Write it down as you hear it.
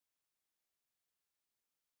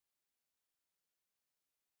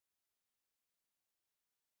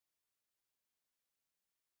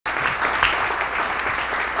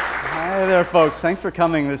there, folks. Thanks for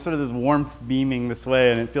coming. There's sort of this warmth beaming this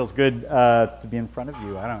way, and it feels good to be in front of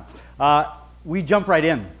you. I don't know. We jump right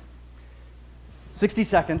in. 60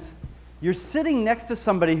 seconds. You're sitting next to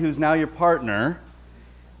somebody who's now your partner.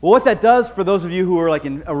 Well, what that does for those of you who are like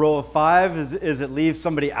in a row of 5 is it leaves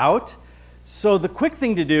somebody out. So the quick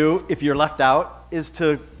thing to do, if you're left out, is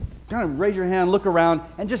to kind of raise your hand, look around,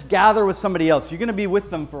 and just gather with somebody else. You're going to be with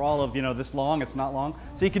them for all of, this long. It's not long.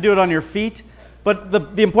 So you can do it on your feet. But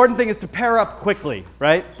the important thing is to pair up quickly,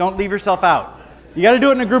 right? Don't leave yourself out. You got to do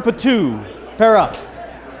it in a group of 2. Pair up.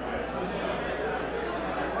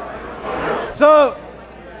 So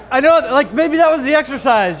I know, like, maybe that was the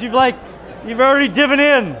exercise. You've already divin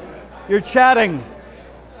in. You're chatting.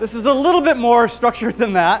 This is a little bit more structured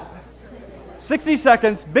than that. 60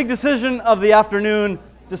 seconds, big decision of the afternoon.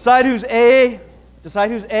 Decide who's A. Decide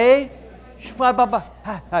who's A.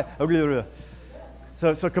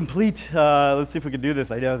 So complete, let's see if we can do this.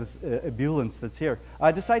 I know this ebullience that's here.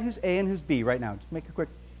 Decide who's A and who's B right now. Just make a quick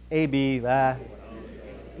A, B, It's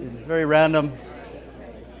very random.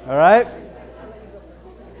 All right?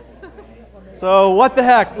 So what the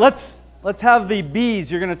heck? Let's have the Bs.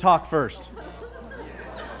 You're going to talk first.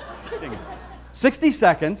 60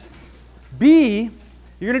 seconds. B,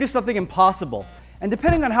 you're going to do something impossible. And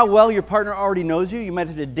depending on how well your partner already knows you, you might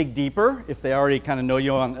have to dig deeper if they already kind of know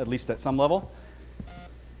you on at least at some level.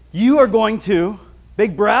 You are going to,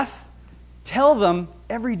 big breath, tell them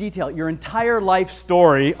every detail, your entire life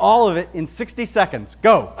story, all of it in 60 seconds.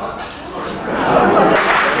 Go. All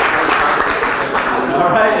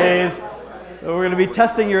right, A's. So we're going to be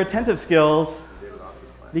testing your attentive skills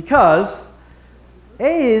because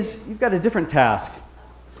A's, you've got a different task.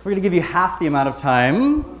 We're going to give you half the amount of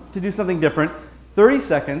time to do something different, 30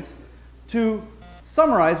 seconds, to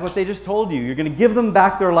summarize what they just told you. You're going to give them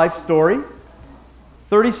back their life story.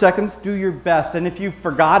 30 seconds, do your best. And if you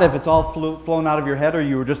forgot, if it's all flown out of your head or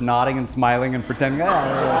you were just nodding and smiling and pretending,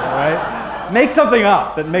 right? Make something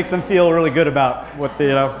up that makes them feel really good about what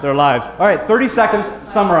their lives. All right, 30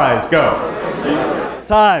 seconds, summarize, go.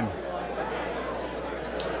 Time.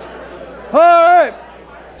 All right,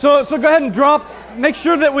 so go ahead and drop. Make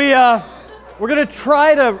sure that we're going to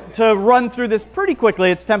try to run through this pretty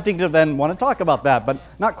quickly. It's tempting to then want to talk about that, but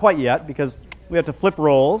not quite yet because we have to flip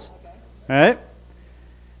roles. All right?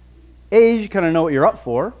 A's, you kind of know what you're up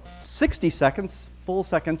for. 60 seconds, full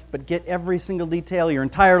seconds, but get every single detail, your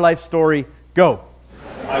entire life story. Go.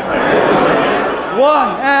 1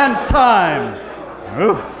 and time.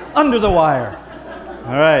 Ooh, under the wire.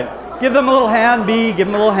 All right. Give them a little hand, B. Give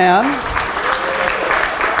them a little hand.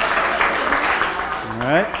 All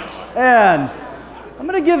right. And I'm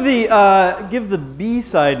going to give the B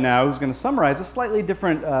side now, who's going to summarize, a slightly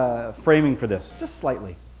different framing for this, just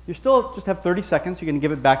slightly. You still just have 30 seconds. You're going to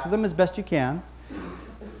give it back to them as best you can.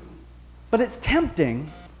 But it's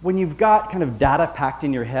tempting when you've got kind of data packed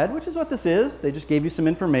in your head, which is what this is. They just gave you some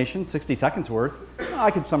information, 60 seconds worth. I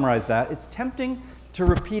could summarize that. It's tempting to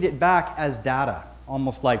repeat it back as data,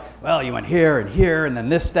 almost like, well, you went here, and then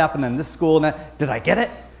this step, and then this school, and that. Did I get it?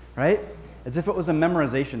 Right? As if it was a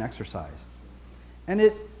memorization exercise. And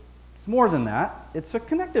it's more than that. It's a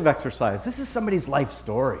connective exercise. This is somebody's life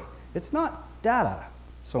story. It's not data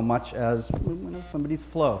so much as somebody's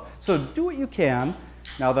flow. So do what you can,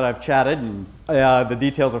 now that I've chatted and the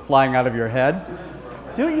details are flying out of your head.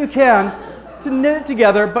 Do what you can to knit it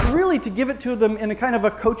together, but really to give it to them in a kind of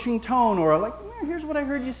a coaching tone or like, here's what I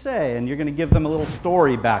heard you say, and you're going to give them a little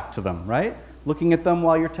story back to them, right? Looking at them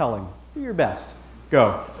while you're telling. Do your best.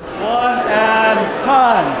 Go. 1 and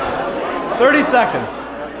time. 30 seconds.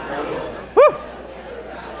 Woo!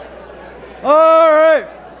 All right.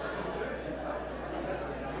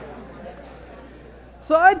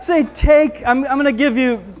 So I'd say I'm going to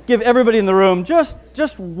give everybody in the room just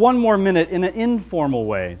 1 more minute in an informal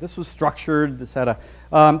way. This was structured. This had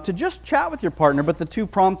to just chat with your partner, but the 2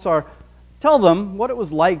 prompts are, tell them what it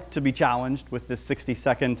was like to be challenged with this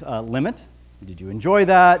 60-second limit. Did you enjoy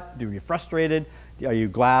that? Were you frustrated? Are you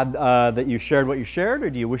glad that you shared what you shared, or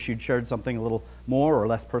do you wish you'd shared something a little more or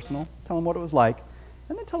less personal? Tell them what it was like,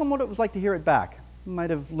 and then tell them what it was like to hear it back. You might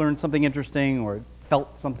have learned something interesting or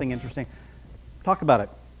felt something interesting. Talk about it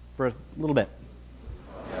for a little bit.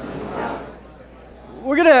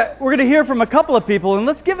 We're gonna hear from a couple of people, and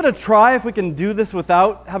let's give it a try if we can do this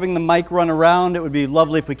without having the mic run around. It would be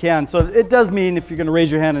lovely if we can. So it does mean if you're going to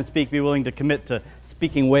raise your hand and speak, be willing to commit to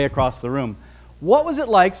speaking way across the room. What was it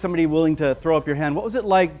like, somebody willing to throw up your hand, what was it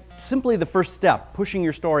like simply the first step, pushing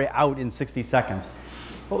your story out in 60 seconds?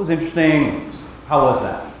 What was interesting? How was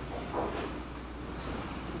that?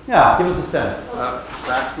 Yeah, give us a sense.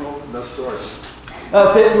 Factual, no story.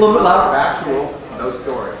 Say it a little bit louder. Factual, no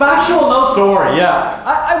story. Factual, no story, yeah.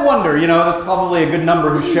 I wonder, you know, there's probably a good number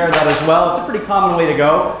who share that as well. It's a pretty common way to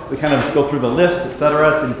go. We kind of go through the list,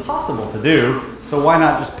 etc. It's impossible to do, so why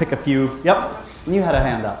not just pick a few? Yep, and you had a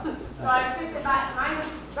hand up. So I was going to say, mine was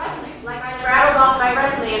resume. Like I rattled off my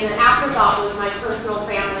resume, and then afterthought was my personal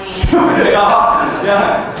family.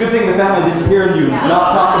 Yeah, good thing the family didn't hear you not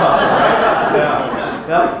talk about it, right?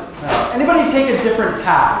 Yeah. Anybody take a different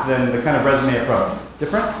tack than the kind of resume approach?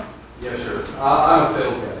 Different? Yeah, sure. I'm a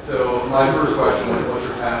sales guy, so my first question was, what's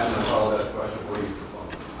your passion? I followed that question, what do you perform?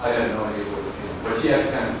 I had no idea what it was, but she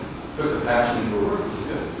actually kind of took the passion into her work, which is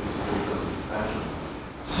good.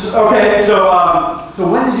 Okay, so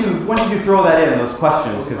when did you throw that in, those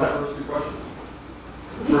questions? Those were my first two questions.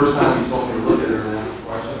 The first time you told me to look at her and ask a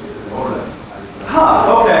question, you didn't know that.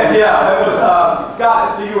 Huh, okay, yeah, it was, got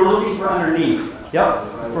it. So you were looking for underneath.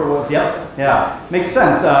 Yep, for what's, yep, yeah. Makes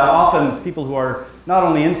sense. Often people who are not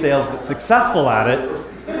only in sales but successful at it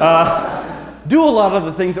do a lot of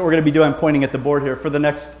the things that we're going to be doing. I'm pointing at the board here for the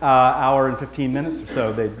next hour and 15 minutes or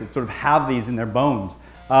so. They sort of have these in their bones.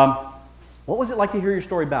 What was it like to hear your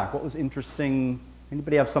story back? What was interesting?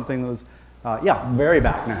 Anybody have something that was, yeah, very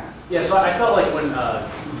back now? Yeah, so I felt like when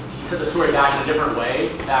he said the story back in a different way,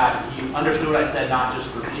 that he understood what I said, not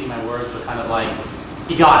just repeating my words, but kind of like,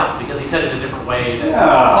 he got it, because he said it in a different way that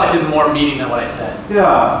reflected more meaning than what I said.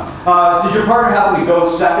 Yeah. Did your partner have me go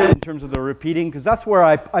second in terms of the repeating? Because that's where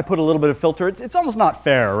I put a little bit of filter. It's almost not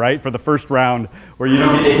fair, right, for the first round, where you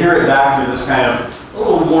don't get to hear it back through this kind of a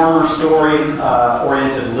little warmer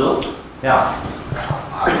story-oriented lilt. Yeah.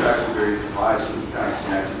 I was actually very surprised when you kind of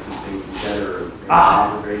connected some things together and made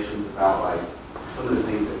observations about like some of the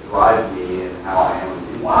things that drive me and how I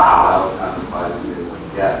am. Wow. I was kind of surprised we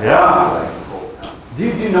didn't get. Yeah. Like, do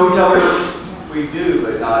you know each other? We do,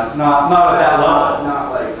 but not at that level.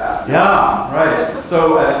 Not like that. Yeah, right.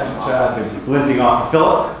 So, Chad, glinting off.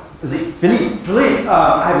 Philip? Is it Philippe?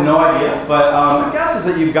 I have no idea, but my guess is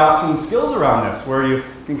that you've got some skills around this where you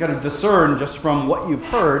can kind of discern just from what you've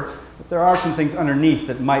heard that there are some things underneath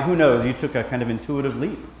that might, who knows, you took a kind of intuitive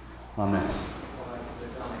leap on this.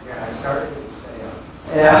 Yeah, I started with sales.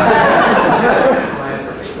 Yeah.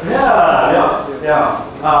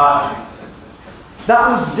 Yeah. That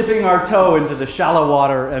was dipping our toe into the shallow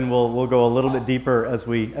water, and we'll go a little bit deeper as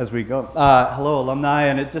we go. Hello, alumni,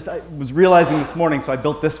 and I was realizing this morning, so I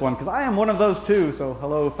built this one because I am one of those too. So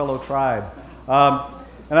hello, fellow tribe.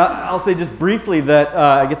 And I'll say just briefly that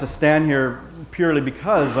I get to stand here purely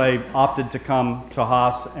because I opted to come to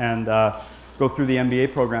Haas and go through the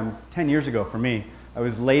MBA program 10 years ago for me. I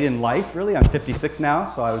was late in life, really. I'm 56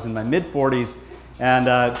 now, so I was in my mid-40s. And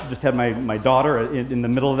just had my daughter in the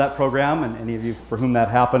middle of that program, and any of you for whom that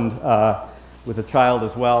happened with a child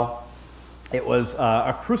as well. It was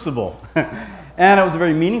a crucible. And it was a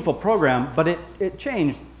very meaningful program, but it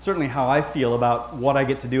changed certainly how I feel about what I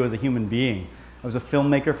get to do as a human being. I was a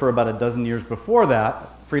filmmaker for about a dozen years before that,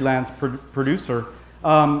 freelance producer.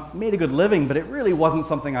 Made a good living, but it really wasn't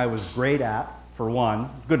something I was great at, for one.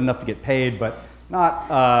 Good enough to get paid, but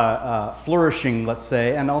not flourishing, let's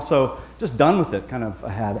say, and also just done with it, kind of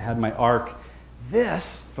had my arc.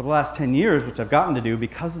 This, for the last 10 years, which I've gotten to do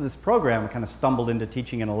because of this program, I kind of stumbled into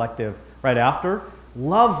teaching an elective right after.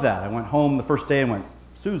 Loved that. I went home the first day and went,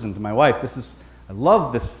 Susan, to my wife, I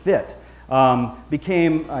love this fit. I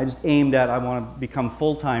just aimed at, I want to become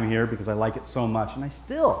full-time here because I like it so much. And I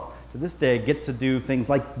still, to this day, get to do things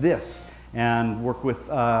like this and work with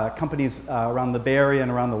companies around the Bay Area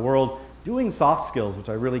and around the world doing soft skills, which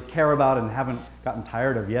I really care about and haven't gotten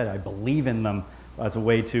tired of yet. I believe in them as a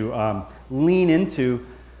way to lean into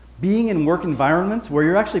being in work environments where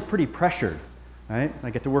you're actually pretty pressured, right?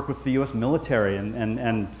 I get to work with the US military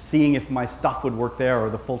and seeing if my stuff would work there,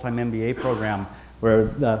 or the full-time MBA program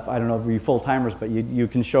where, I don't know if you're full-timers, but you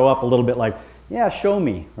can show up a little bit like, yeah, show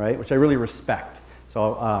me, right? Which I really respect.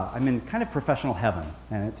 So I'm in kind of professional heaven,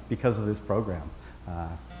 and it's because of this program.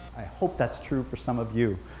 I hope that's true for some of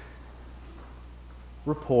you.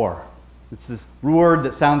 Rapport. It's this word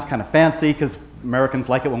that sounds kind of fancy because Americans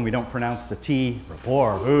like it when we don't pronounce the T.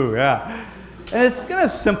 Rapport, ooh, yeah. And it's kind of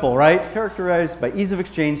simple, right? Characterized by ease of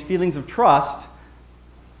exchange, feelings of trust.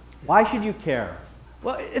 Why should you care?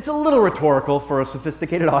 Well, it's a little rhetorical for a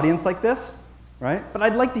sophisticated audience like this, right? But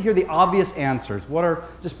I'd like to hear the obvious answers.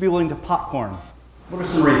 Just be willing to popcorn. What are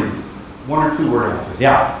some reasons? One or two word answers,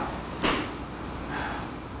 yeah.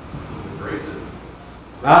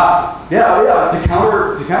 Yeah, to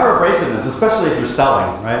counter abrasiveness, especially if you're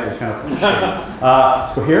selling, right? You're kind of pushing.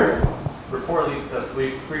 Let's go here. rapport leads to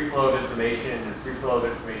free flow of information, and free flow of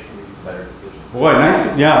information leads to better decisions. Boy,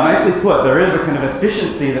 nice, yeah, nicely put. There is a kind of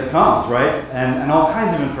efficiency that comes, right? And all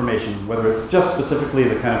kinds of information, whether it's just specifically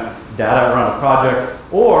the kind of data around a project,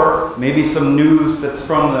 or maybe some news that's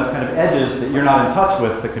from the kind of edges that you're not in touch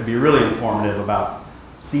with that could be really informative about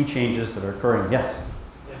sea changes that are occurring. Yes?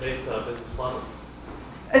 It makes business pleasant.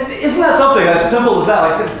 Isn't that something as simple as that?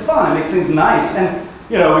 Like, it's fun, it makes things nice. And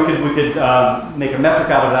you know, we could make a metric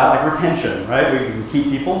out of that, like retention, right? We can keep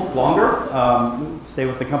people longer, stay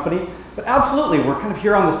with the company. But absolutely, we're kind of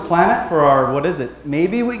here on this planet for our, what is it?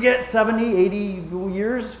 Maybe we get 70, 80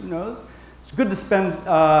 years, who knows? It's good to spend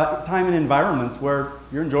time in environments where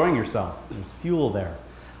you're enjoying yourself. There's fuel there.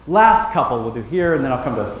 Last couple we'll do here, and then I'll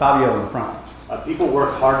come to Fabio in the front. People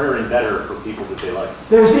work harder and better for people that they like.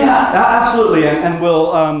 There's, yeah, absolutely. And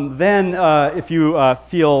we'll then, if you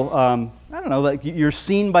feel, I don't know, like you're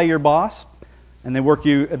seen by your boss, and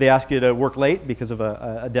they ask you to work late because of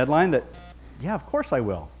a deadline, that, yeah, of course I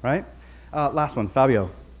will, right? Last one, Fabio.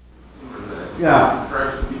 Yeah.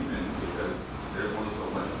 Because there's only so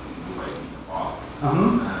much you like being a boss.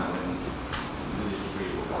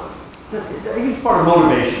 It's a huge part of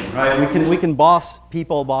motivation, right? We can boss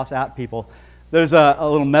people, boss at people. There's a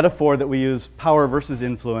little metaphor that we use, power versus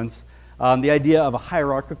influence. The idea of a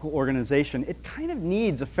hierarchical organization, it kind of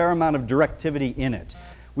needs a fair amount of directivity in it.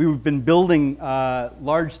 We've been building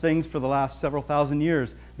large things for the last several thousand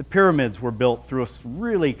years. The pyramids were built through a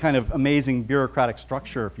really kind of amazing bureaucratic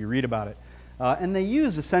structure, if you read about it. And they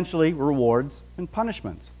use essentially rewards and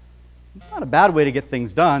punishments. It's not a bad way to get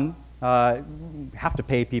things done. You have to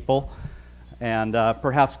pay people and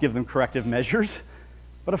perhaps give them corrective measures.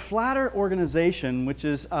 But a flatter organization, which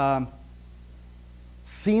is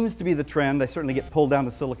seems to be the trend. I certainly get pulled down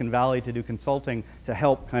to Silicon Valley to do consulting to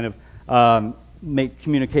help kind of make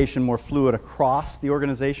communication more fluid across the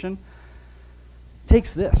organization. It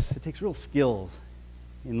takes this. It takes real skills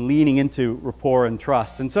in leaning into rapport and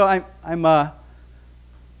trust. And so I'm going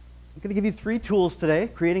to give you 3 tools today.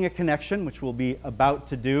 Creating a connection, which we'll be about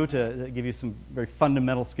to do to give you some very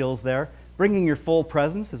fundamental skills there. Bringing your full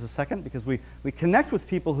presence is a second, because we connect with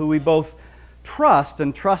people who we both trust,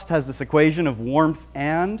 and trust has this equation of warmth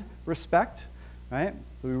and respect, right?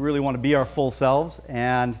 So we really want to be our full selves,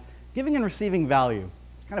 and giving and receiving value.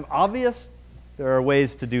 It's kind of obvious. There are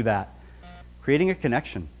ways to do that. Creating a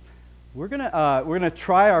connection. We're gonna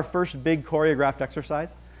try our first big choreographed exercise.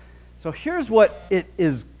 So here's what it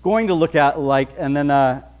is going to look at like, and then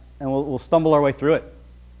and we'll stumble our way through it.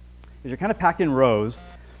 Because you're kind of packed in rows.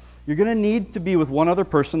 You're going to need to be with one other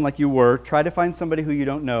person like you were. Try to find somebody who you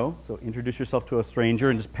don't know. So introduce yourself to a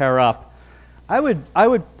stranger and just pair up. I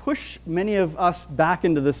would push many of us back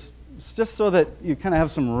into this just so that you kind of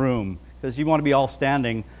have some room, because you want to be all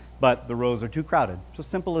standing, but the rows are too crowded. So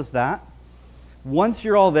simple as that. Once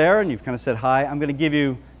you're all there and you've kind of said hi, I'm going to give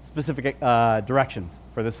you specific directions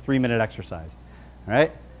for this 3-minute exercise. All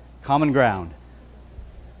right? Common ground.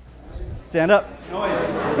 Stand up.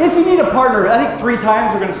 If you need a partner, I think 3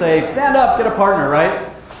 times we're going to say, stand up, get a partner, right?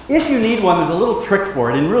 If you need one, there's a little trick for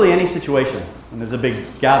it in really any situation when there's a big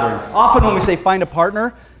gathering. Often when we say find a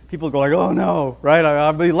partner, people go like, oh no, right?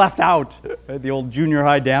 I'll be left out. Right? The old junior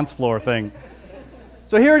high dance floor thing.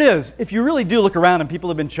 So here it is. If you really do look around and people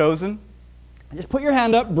have been chosen, just put your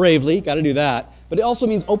hand up bravely. Got to do that. But it also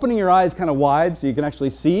means opening your eyes kind of wide so you can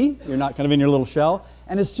actually see. You're not kind of in your little shell.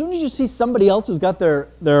 And as soon as you see somebody else who's got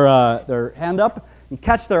their hand up and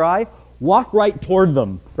catch their eye, walk right toward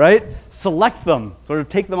them, right? Select them, sort of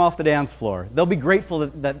take them off the dance floor. They'll be grateful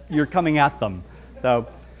that you're coming at them. So,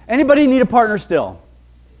 anybody need a partner still?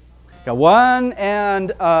 Got one,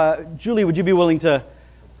 and Julie, would you be willing to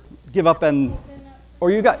give up and,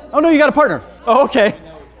 or you got, oh no, you got a partner. Oh, okay.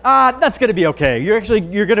 That's going to be okay. You're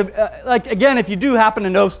going to, like, again, if you do happen to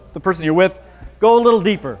know the person you're with, go a little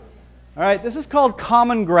deeper. All right, this is called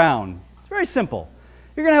common ground. It's very simple.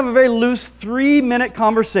 You're going to have a very loose 3-minute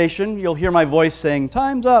conversation. You'll hear my voice saying,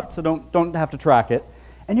 time's up, so don't have to track it.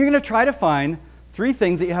 And you're going to try to find 3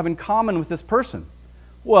 things that you have in common with this person.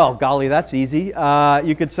 Well, golly, that's easy.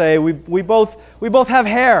 You could say, we both have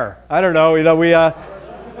hair. I don't know,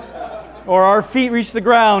 or our feet reach the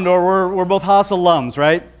ground, or we're both Haas alums,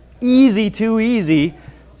 right? Easy, too easy.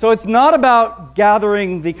 So it's not about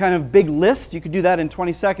gathering the kind of big list. You could do that in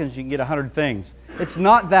 20 seconds. You can get 100 things. It's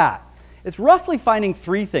not that. It's roughly finding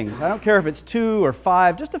 3 things. I don't care if it's 2 or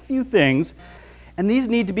 5, just a few things. And these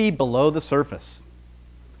need to be below the surface.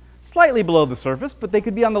 Slightly below the surface, but they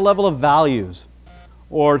could be on the level of values,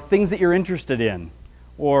 or things that you're interested in,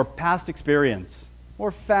 or past experience,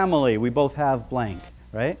 or family. We both have blank,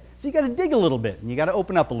 right? So you got to dig a little bit, and you got to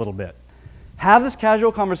open up a little bit. Have this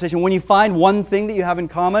casual conversation. When you find one thing that you have in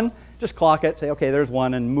common, just clock it, say, okay, there's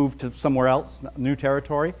one, and move to somewhere else, new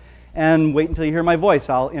territory, and wait until you hear my voice.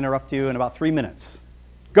 I'll interrupt you in about 3 minutes.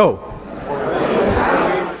 Go.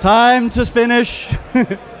 Time to finish.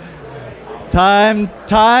 Time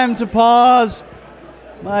to pause.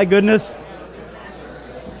 My goodness.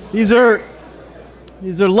 These are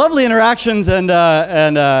lovely interactions, and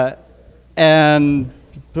to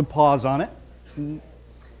pause on it.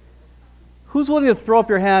 Who's willing to throw up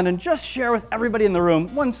your hand and just share with everybody in the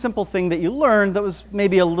room one simple thing that you learned that was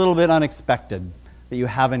maybe a little bit unexpected that you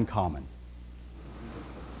have in common?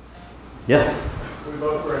 Yes? We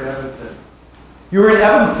both were in Evanston. You were in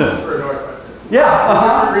Evanston? For Northwestern.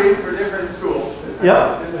 Yeah. For different schools.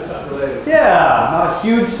 Yep. It was unrelated. Yeah, not a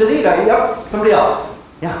huge city. Yep. Somebody else.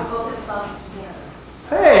 Yeah.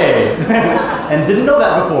 Hey! And didn't know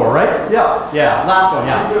that before, right? Yeah. Yeah. Last one,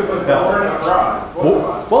 yeah. Born abroad.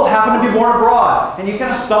 Both happen to be born abroad, and you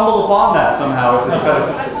kind of stumble upon that somehow with this kind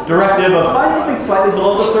of directive of find something slightly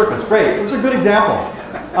below the surface. Great. Those are good examples.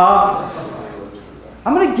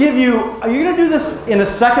 I'm going to give you, you're going to do this in a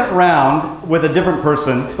second round with a different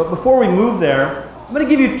person, but before we move there, I'm going to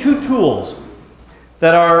give you 2 tools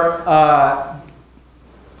that are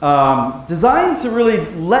designed to really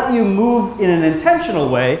let you move in an intentional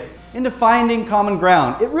way into finding common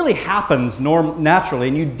ground. It really happens naturally,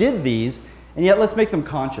 and you did these, and yet let's make them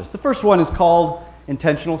conscious. The first one is called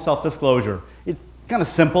intentional self-disclosure. It's kind of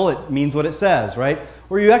simple. It means what it says, right?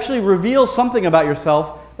 Where you actually reveal something about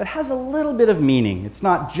yourself that has a little bit of meaning. It's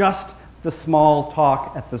not just the small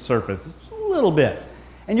talk at the surface. It's a little bit.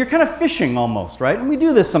 And you're kind of fishing almost, right? And we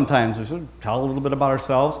do this sometimes. We sort of tell a little bit about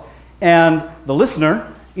ourselves, and the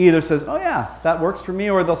listener either says, oh yeah, that works for me,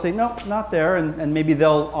 or they'll say, nope, not there, and maybe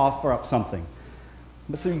they'll offer up something.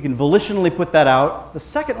 But so you can volitionally put that out. The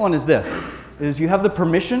second one is this, is you have the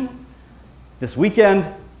permission this weekend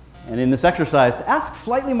and in this exercise to ask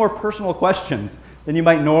slightly more personal questions than you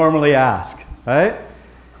might normally ask, right?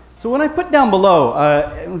 So when I put down below, I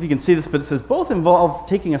don't know if you can see this, but it says both involve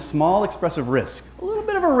taking a small expressive risk, a little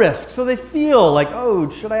bit of a risk, so they feel like, oh,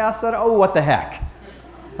 should I ask that? Oh, what the heck,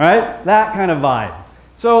 right? That kind of vibe.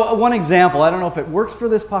 So one example, I don't know if it works for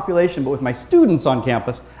this population, but with my students on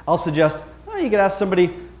campus, I'll suggest, oh, you could ask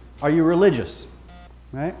somebody, are you religious,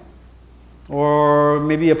 right? Or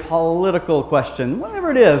maybe a political question,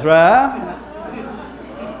 whatever it is, right?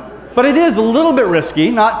 But it is a little bit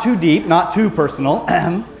risky, not too deep, not too personal.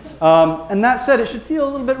 And that said, it should feel a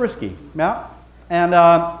little bit risky, yeah? And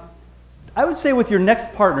I would say with your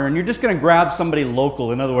next partner, and you're just going to grab somebody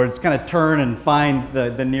local, in other words, kind of turn and find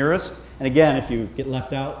the nearest. And again, if you get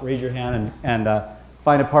left out, raise your hand and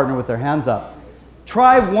find a partner with their hands up.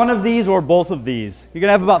 Try one of these or both of these. You're going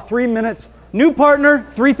to have about 3 minutes. New partner,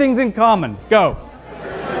 3 things in common. Go.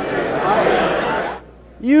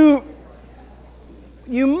 You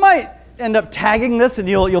might end up tagging this, and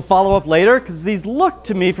you'll follow up later, because these look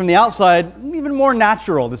to me from the outside even more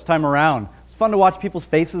natural this time around. It's fun to watch people's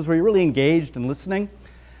faces where you're really engaged and listening.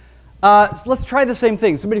 So let's try the same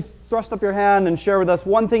thing. Somebody thrust up your hand and share with us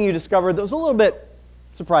one thing you discovered that was a little bit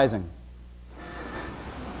surprising.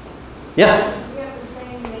 Yes? We have the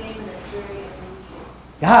same name and it's very unusual.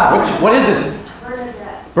 Yeah, what is it?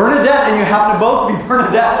 Bernadette. Bernadette, and you happen to both be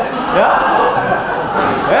Bernadette.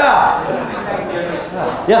 Yeah?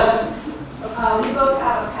 Yeah. Yes? We both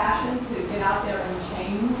have a passion to get out there and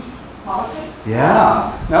change politics.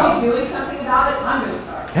 Yeah. She's doing something about it, I'm going to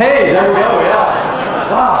start. Hey, there we go, yeah.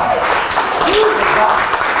 Wow.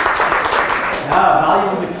 Yeah,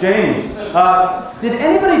 valuables exchanged. Did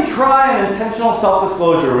anybody try an intentional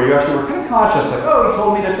self-disclosure where you actually were kind of conscious, like, oh, you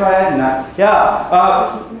told me to try it, and yeah.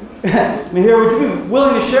 Mihir, would you be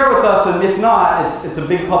willing to share with us, and if not, it's a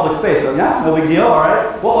big public space, so yeah, no big deal, all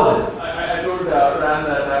right. What was it? I told Ran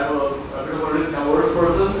that I'm a bit of a risk-averse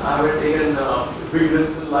person. I haven't taken big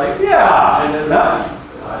risks in life. Yeah. And then I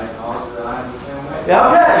acknowledge that I'm the same way. Yeah,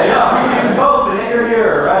 okay, yeah, we can both, and you're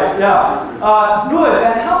here, right, yeah. Good,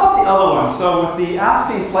 and how about the other one? So with the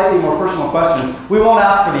asking slightly more personal questions, we won't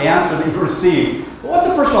ask for the answer that you received. But what's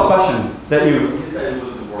a personal question that you... He said it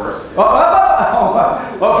was the worst.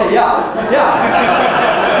 Okay, yeah.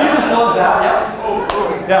 You disclosed that, yeah.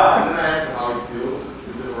 Yeah. And then I asked him how he feels.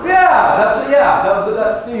 Is it worse? Yeah,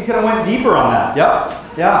 you kind of went deeper on that.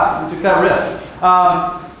 Yep. Yeah, you took that risk.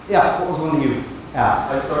 Yeah, what was one that you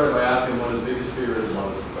asked? I started by asking what his biggest fear is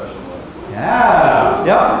about his professional life. Yeah.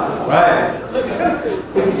 Yep. Right.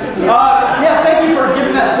 Yeah. Thank you for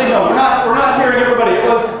giving that signal. We're not hearing everybody.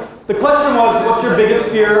 The question was, what's your biggest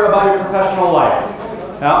fear about your professional life?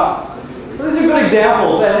 Yeah. So these are good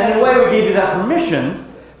examples, and in a way, we gave you that permission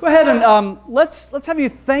Go ahead and let's have you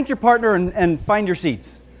thank your partner and find your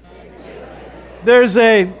seats. There's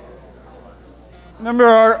remember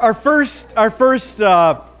our first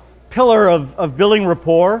pillar of building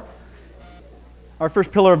rapport. Our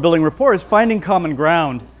first pillar of building rapport is finding common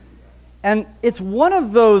ground. And it's one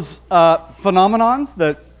of those phenomenons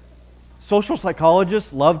that social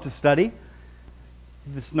psychologists love to study.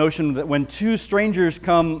 This notion that when two strangers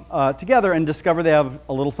come together and discover they have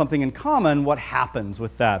a little something in common, what happens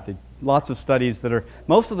with that? Lots of studies that are,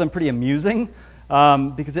 most of them pretty amusing,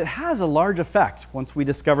 because it has a large effect once we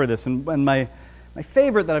discover this. And my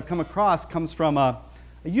favorite that I've come across comes from a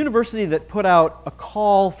university that put out a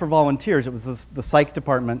call for volunteers. It was the psych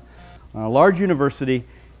department, a large university.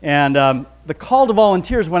 And the call to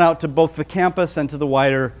volunteers went out to both the campus and to the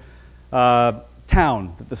wider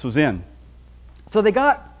town that this was in. So they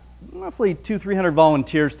got roughly 200-300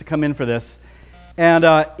 volunteers to come in for this. And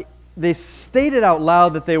they stated out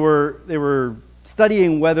loud that they were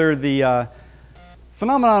studying whether the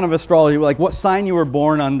phenomenon of astrology, like what sign you were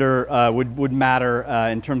born under, would matter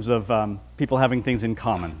in terms of people having things in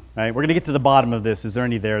common. Right? We're going to get to the bottom of this. Is there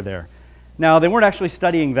any there? Now, they weren't actually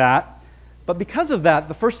studying that. But because of that,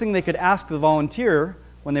 the first thing they could ask the volunteer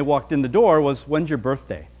when they walked in the door was, when's your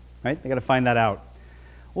birthday? Right? They got to find that out.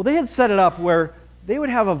 Well, they had set it up where they would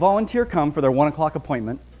have a volunteer come for their 1 o'clock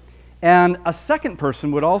appointment, and a second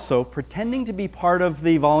person would also, pretending to be part of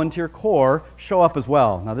the volunteer corps, show up as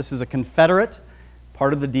well. Now, this is a Confederate,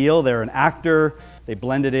 part of the deal. They're an actor. They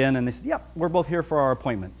blended in, and they said, yep, we're both here for our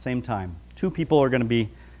appointment, same time. 2 people are going to be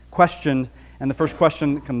questioned, and the first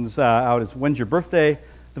question that comes out is, when's your birthday?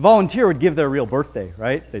 The volunteer would give their real birthday,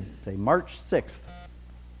 right? They'd say March 6th.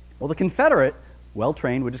 Well, the Confederate,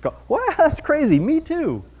 well-trained, would just go, wow, that's crazy, me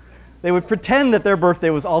too. They would pretend that their birthday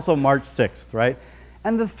was also March 6th, right?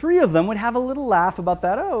 And the 3 of them would have a little laugh about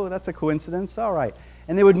that. Oh, that's a coincidence, all right.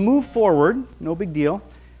 And they would move forward, no big deal,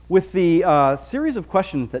 with the series of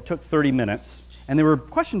questions that took 30 minutes. And they were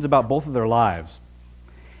questions about both of their lives.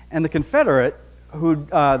 And the Confederate, who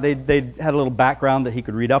they had a little background that he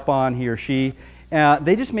could read up on, he or she,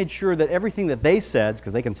 they just made sure that everything that they said,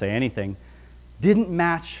 because they can say anything, didn't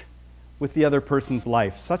match with the other person's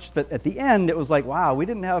life, such that at the end it was like, wow, we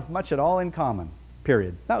didn't have much at all in common,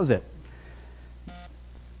 period. That was it.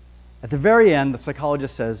 At the very end, the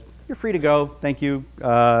psychologist says, you're free to go, thank you.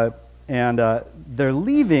 And they're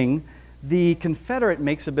leaving. The Confederate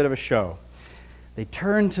makes a bit of a show. They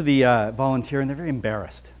turn to the volunteer and they're very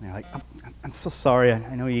embarrassed. And they're like, I'm so sorry,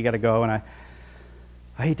 I know you got to go, and I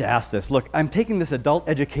hate to ask this. Look, I'm taking this adult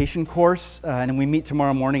education course, and we meet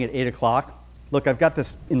tomorrow morning at 8 o'clock. Look, I've got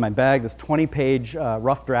this in my bag, this 20-page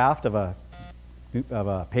rough draft of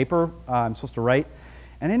a paper I'm supposed to write.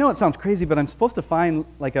 And I know it sounds crazy, but I'm supposed to find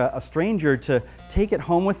like a stranger to take it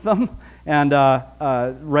home with them and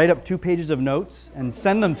write up 2 pages of notes and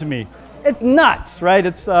send them to me. It's nuts, right?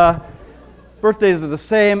 It's birthdays are the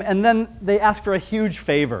same, and then they ask for a huge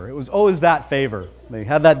favor. It was always that favor. They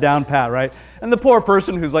had that down pat, right? And the poor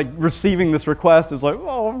person who's like receiving this request is like,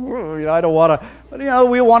 oh, you know, I don't want to, but you know,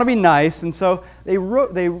 we want to be nice. And so they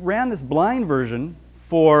ran this blind version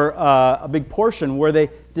for a big portion where they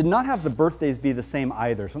did not have the birthdays be the same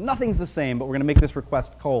either. So nothing's the same, but we're going to make this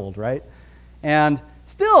request cold, right? And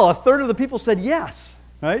still, a third of the people said yes,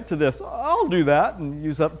 right, to this. I'll do that and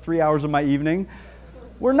use up 3 hours of my evening.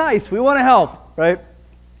 We're nice. We want to help, right?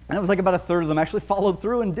 And it was like about a third of them actually followed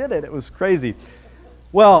through and did it. It was crazy.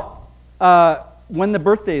 Well, when the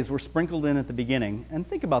birthdays were sprinkled in at the beginning, and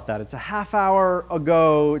think about that. It's a half hour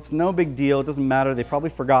ago. It's no big deal. It doesn't matter. They've probably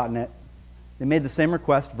forgotten it. They made the same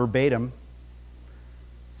request verbatim.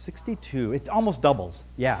 62. It almost doubles.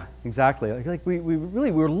 Yeah, exactly. Like we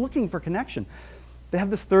were looking for connection. They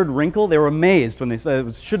have this third wrinkle. They were amazed when they said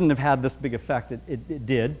it shouldn't have had this big effect. It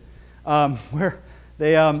did. Where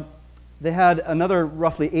they had another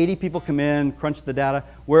roughly 80 people come in, crunch the data,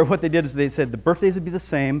 where what they did is they said the birthdays would be the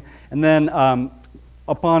same, and then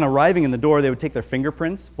upon arriving in the door, they would take their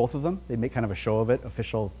fingerprints, both of them. They'd make kind of a show of it,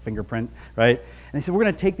 official fingerprint, right? And they said, we're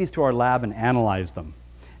going to take these to our lab and analyze them.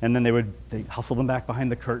 And then they hustle them back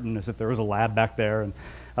behind the curtain as if there was a lab back there.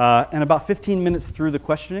 And about 15 minutes through the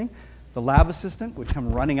questioning, the lab assistant would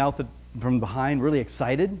come running out from behind, really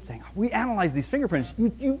excited, saying, we analyzed these fingerprints.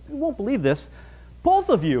 You won't believe this. Both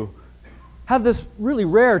of you have this really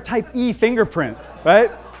rare type E fingerprint,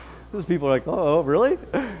 right? Those people are like, oh, really?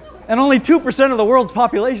 And only 2% of the world's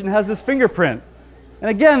population has this fingerprint. And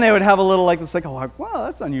again, they would have a little like this, like, oh, wow,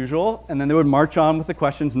 that's unusual. And then they would march on with the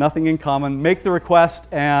questions, nothing in common, make the request,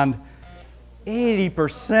 and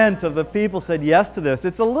 80% of the people said yes to this.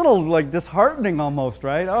 It's a little like disheartening almost,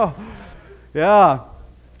 right? Oh, yeah.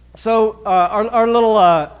 So our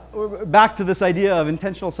little, back to this idea of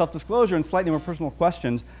intentional self-disclosure and slightly more personal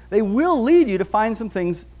questions, they will lead you to find some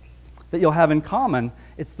things that you'll have in common.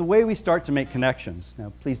 It's the way we start to make connections.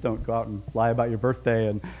 Now, please don't go out and lie about your birthday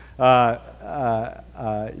and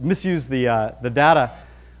misuse the data.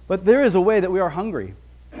 But there is a way that we are hungry.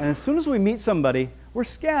 And as soon as we meet somebody, we're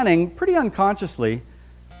scanning pretty unconsciously,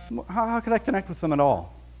 how could I connect with them at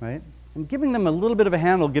all, right? And giving them a little bit of a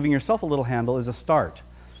handle, giving yourself a little handle is a start.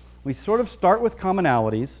 We sort of start with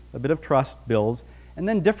commonalities, a bit of trust builds, and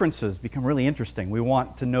then differences become really interesting. We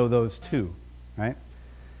want to know those too, right?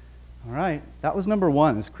 All right, that was number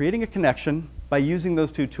one, is creating a connection by using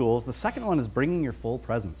those two tools. The second one is bringing your full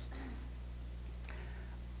presence.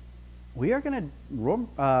 We are going to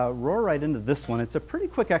roar right into this one. It's a pretty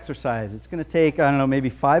quick exercise. It's going to take, I don't know, maybe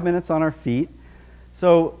 5 minutes on our feet.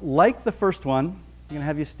 So like the first one, I'm going to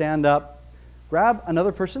have you stand up, grab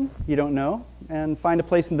another person you don't know, and find a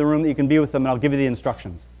place in the room that you can be with them, and I'll give you the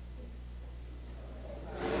instructions.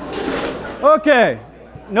 Okay,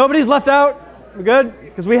 nobody's left out. We're good?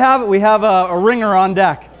 Because we have a ringer on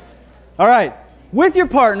deck. All right, with your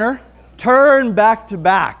partner, turn back to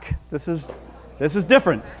back. This is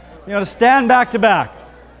different. You know, to stand back to back.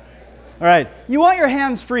 All right, you want your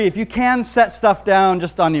hands free. If you can set stuff down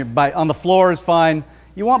just on the floor is fine.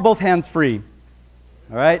 You want both hands free.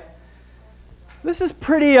 All right. This is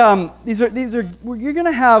pretty. You're going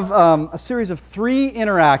to have a series of 3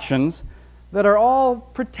 interactions that are all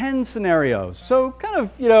pretend scenarios. So kind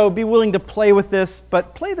of, be willing to play with this,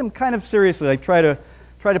 but play them kind of seriously. Like try to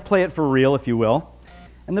play it for real, if you will.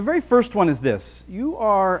 And the very first one is this. You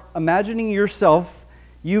are imagining yourself,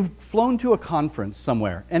 you've flown to a conference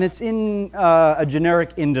somewhere, and it's in a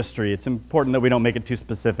generic industry. It's important that we don't make it too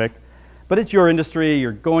specific, but it's your industry.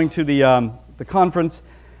 You're going to the conference,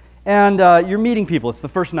 and you're meeting people. It's the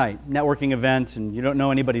first night, networking event, and you don't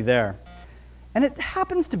know anybody there. And it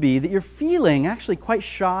happens to be that you're feeling actually quite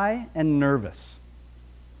shy and nervous.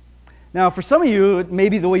 Now, for some of you, it may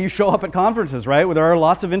be the way you show up at conferences, right? Where there are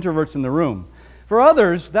lots of introverts in the room. For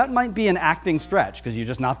others, that might be an acting stretch because you're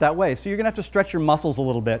just not that way. So you're going to have to stretch your muscles a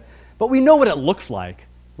little bit. But we know what it looks like.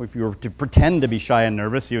 If you were to pretend to be shy and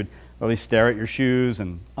nervous, you would probably stare at your shoes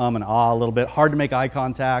and ah a little bit. Hard to make eye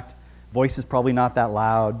contact. Voice is probably not that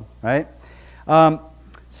loud, right?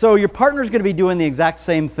 So your partner's going to be doing the exact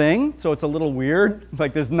same thing, so it's a little weird.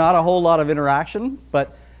 Like there's not a whole lot of interaction,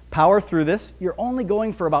 but power through this. You're only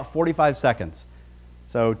going for about 45 seconds.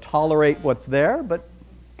 So tolerate what's there, but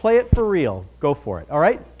play it for real. Go for it. All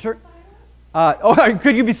right?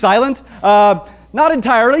 Could you be silent? Not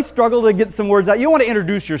entirely. Struggle to get some words out. You want to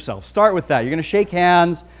introduce yourself. Start with that. You're going to shake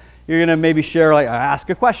hands. You're going to maybe share, like, ask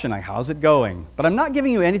a question, like, how's it going? But I'm not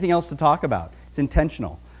giving you anything else to talk about. It's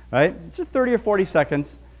intentional. Right? It's just 30 or 40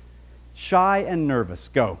 seconds. Shy and nervous.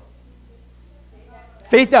 Go.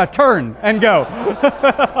 Face down. Turn and go.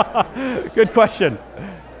 Good question.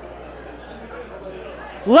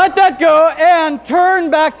 Let that go and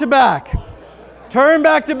turn back to back. Turn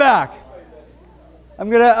back to back. I'm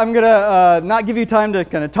gonna not give you time to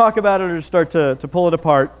kind of talk about it or start to pull it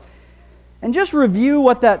apart, and just review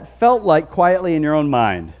what that felt like quietly in your own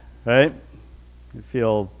mind. Right? You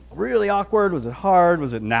feel really awkward? Was it hard?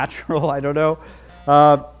 Was it natural? I don't know.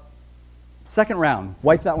 Second round,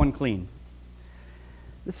 wipe that one clean.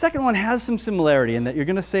 The second one has some similarity in that you're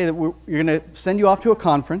going to say that you're going to send you off to a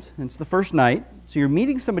conference, and it's the first night, so you're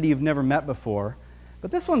meeting somebody you've never met before,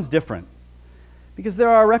 but this one's different because there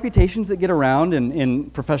are reputations that get around in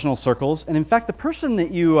professional circles, and in fact, the person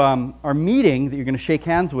that you are meeting, that you're going to shake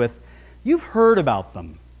hands with, you've heard about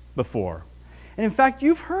them before. And in fact,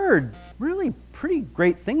 you've heard really pretty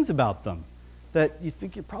great things about them, that you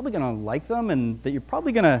think you're probably going to like them and that you're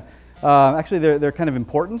probably going to, actually they're kind of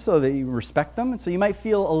important so that you respect them. And so you might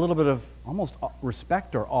feel a little bit of almost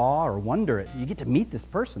respect or awe or wonder. You get to meet this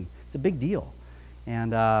person. It's a big deal.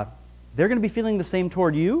 And they're going to be feeling the same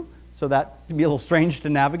toward you, so that can be a little strange to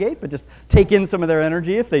navigate, but just take in some of their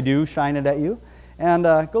energy if they do shine it at you. And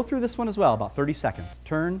go through this one as well, about 30 seconds.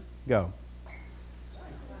 Turn, go.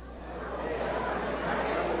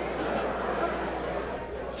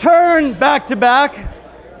 Turn back to back.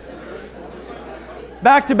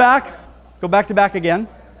 Back to back. Go back to back again.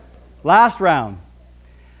 Last round.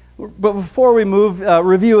 But before we move,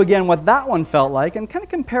 review again what that one felt like and kind of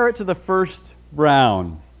compare it to the first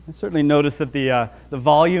round. I certainly noticed that the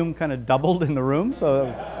volume kind of doubled in the room, so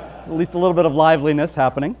at least a little bit of liveliness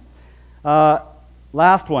happening.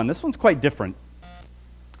 Last one. This one's quite different.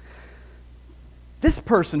 This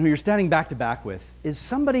person who you're standing back to back with is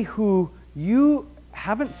somebody who you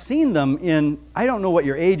haven't seen them in, I don't know what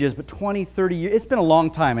your age is, but 20, 30 years. It's been a long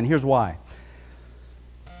time, and here's why.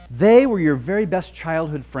 They were your very best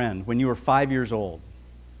childhood friend when you were 5 years old.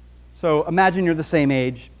 So imagine you're the same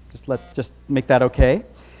age. Just make that okay.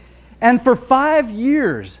 And for 5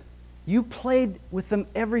 years, you played with them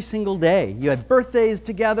every single day. You had birthdays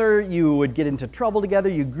together. You would get into trouble together.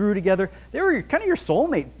 You grew together. They were kind of your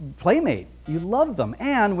soulmate, playmate. You loved them.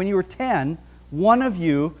 And when you were 10, one of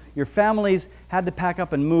you, your families had to pack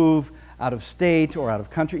up and move out of state or out of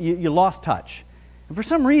country. You lost touch. And for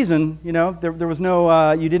some reason, you know, there was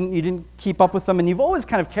no, you didn't keep up with them. And you've always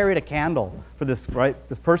kind of carried a candle for this, right,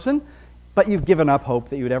 this person, but you've given up hope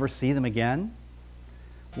that you would ever see them again.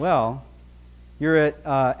 Well, you're at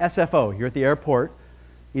SFO, you're at the airport.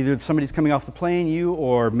 Either somebody's coming off the plane, you,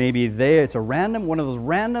 or maybe it's a random, one of those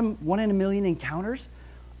random 1 in a million encounters.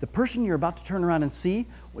 The person you're about to turn around and see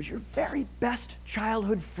was your very best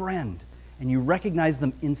childhood friend, and you recognize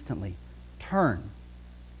them instantly. Turn.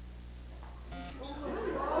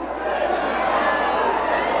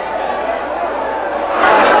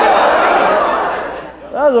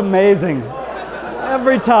 That was amazing.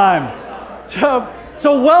 Every time.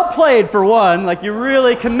 So well played for one, like you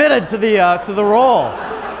really committed to the role.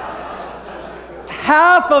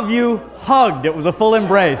 Half of you hugged. It was a full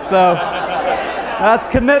embrace. So that's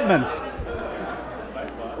commitment.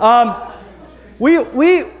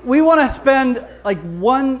 We want to spend like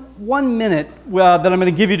one minute that I'm going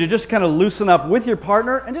to give you to just kind of loosen up with your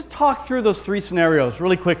partner and just talk through those 3 scenarios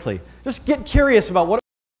really quickly. Just get curious about what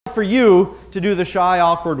for you to do the shy,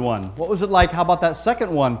 awkward one. What was it like? How about that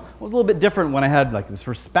second one? It was a little bit different when I had like this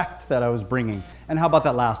respect that I was bringing. And how about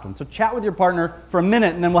that last one? So chat with your partner for a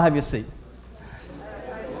minute and then we'll have you a seat.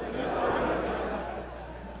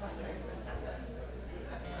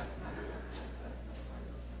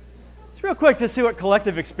 It's real quick to see what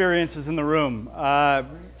collective experience is in the room.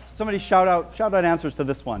 Somebody shout out answers to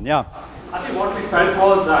this one. Yeah. I think what we felt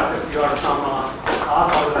was that if you are from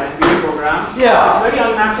class or an MBA program, yeah, it's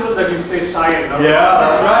very unnatural that you stay shy and nervous. Yeah,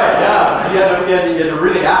 that's right. Yeah, so you had to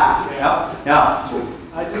really act. Yeah.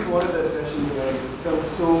 I just wanted that session to end. It felt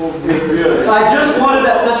so weird. I just wanted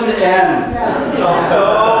that session to end. It felt so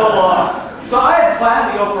long. So I had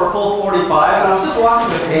planned to go for a full 45, and I was just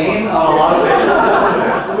watching the pain on a lot of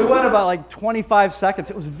faces. So we went about like 25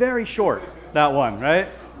 seconds. It was very short, that one, right?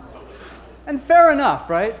 And fair enough,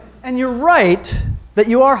 right? And you're right that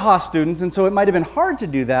you are Haas students, and so it might have been hard to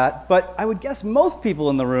do that, but I would guess most people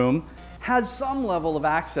in the room had some level of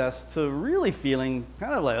access to really feeling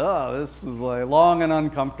kind of like, oh, this is like long and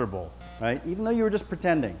uncomfortable, right? Even though you were just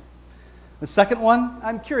pretending. The second one,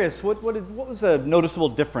 I'm curious, what was a noticeable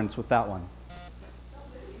difference with that one?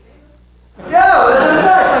 Yeah, that's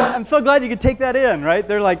nice. I'm so glad you could take that in, right?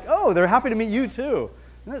 They're like, oh, they're happy to meet you too.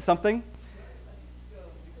 Isn't that something?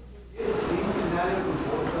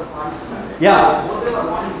 Yeah.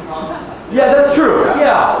 Yeah, that's true.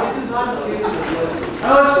 Yeah.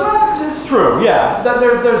 It's true. Yeah.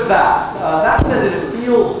 There's that. That said, it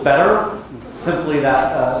feels better. Simply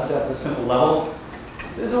that at the simple level.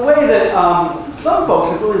 There's a way that some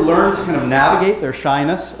folks have really learned to kind of navigate their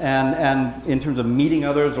shyness and in terms of meeting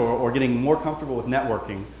others or getting more comfortable with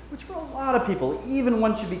networking, which for a lot of people, even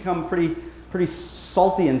once you become pretty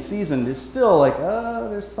salty and seasoned, is still like,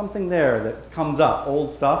 there's something there that comes up,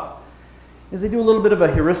 old stuff, is they do a little bit of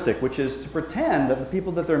a heuristic, which is to pretend that the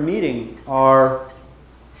people that they're meeting are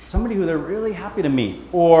somebody who they're really happy to meet,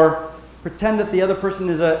 or pretend that the other person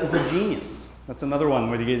is a genius. That's another one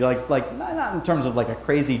where you get like not in terms of like a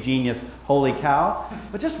crazy genius, holy cow,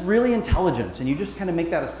 but just really intelligent, and you just kind of make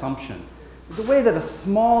that assumption. There's a way that a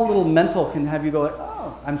small little mental can have you go like,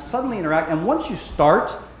 oh, I'm suddenly interacting, and once you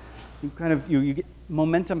start, you get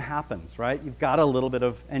momentum happens, right? You've got a little bit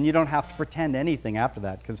of, and you don't have to pretend anything after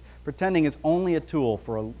that, because pretending is only a tool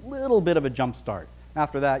for a little bit of a jump start.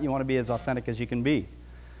 After that, you want to be as authentic as you can be.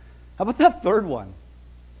 How about that third one?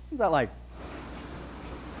 What's that like?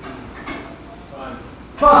 Fun.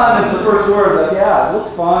 Fun is the first word, but yeah, it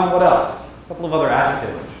looked fun. What else? A couple of other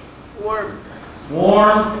adjectives. Warm.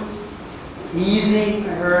 Warm, easy,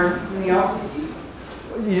 I heard. Anything else?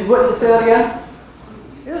 What did you say that again?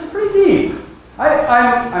 It was pretty deep.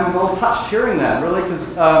 I'm a little touched hearing that, really,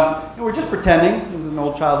 because we're just pretending. This is an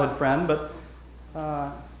old childhood friend, but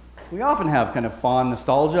we often have kind of fond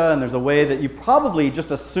nostalgia, and there's a way that you probably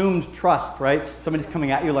just assumed trust, right? Somebody's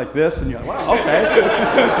coming at you like this, and you're like, wow, okay.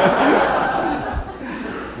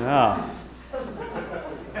 Yeah.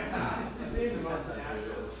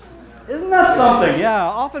 Isn't that something? Yeah,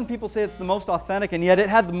 often people say it's the most authentic, and yet it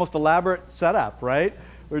had the most elaborate setup, right?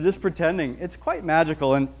 We're just pretending. It's quite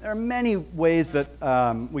magical, and there are many ways that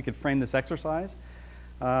we could frame this exercise.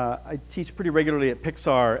 I teach pretty regularly at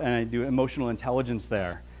Pixar, and I do emotional intelligence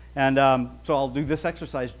there. And so I'll do this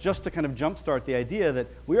exercise just to kind of jumpstart the idea that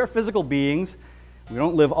we are physical beings. We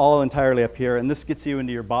don't live all entirely up here, and this gets you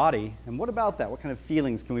into your body. And what about that? What kind of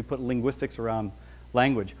feelings can we put linguistics around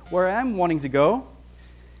language? Where I'm wanting to go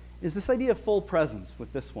is this idea of full presence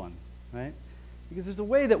with this one, right? Because there's a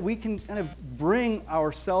way that we can kind of bring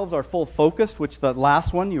ourselves, our full focus, which that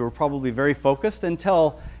last one, you were probably very focused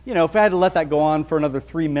until, you know, if I had to let that go on for another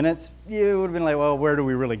 3 minutes, you would have been like, well, where do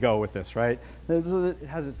we really go with this, right? It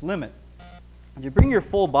has its limit. If you bring your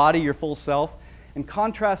full body, your full self, and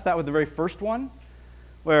contrast that with the very first one,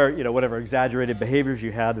 where, you know, whatever exaggerated behaviors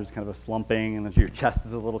you had, there's kind of a slumping, and your chest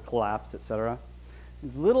is a little collapsed, etc.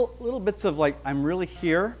 These little bits of like, I'm really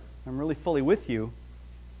here, I'm really fully with you,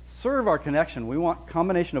 serve our connection. We want a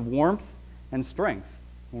combination of warmth and strength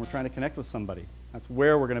when we're trying to connect with somebody. That's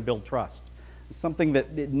where we're going to build trust. It's something that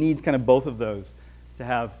it needs kind of both of those to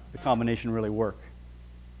have the combination really work.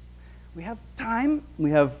 We have time.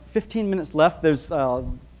 We have 15 minutes left. There's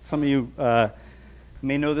some of you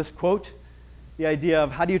may know this quote. The idea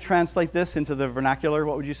of how do you translate this into the vernacular?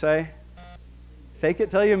 What would you say? Fake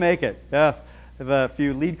it till you make it. Yes. I have a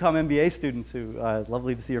few LeadCom MBA students who,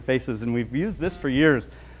 lovely to see your faces, and we've used this for years.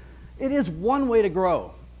 It is one way to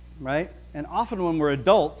grow, right? And often when we're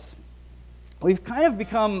adults, we've kind of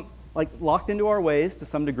become like locked into our ways to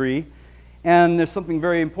some degree, and there's something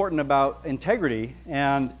very important about integrity,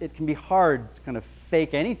 and it can be hard to kind of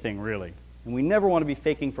fake anything, really. And we never want to be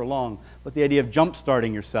faking for long, but the idea of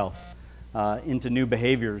jump-starting yourself into new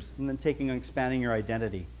behaviors and then taking and expanding your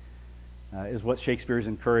identity is what Shakespeare is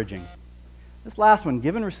encouraging. This last one,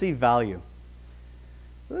 give and receive value.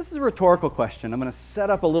 So this is a rhetorical question. I'm going to set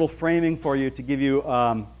up a little framing for you to give you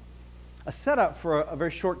a setup for a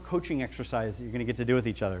very short coaching exercise that you're going to get to do with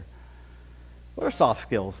each other. What are soft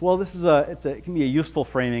skills? Well, this is it can be a useful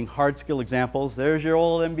framing. Hard skill examples. There's your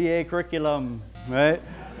old MBA curriculum, right?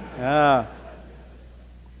 Yeah.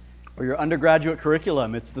 Or your undergraduate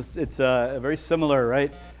curriculum. It's very similar,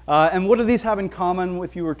 right? And what do these have in common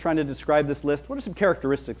if you were trying to describe this list? What are some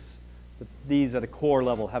characteristics that these at a core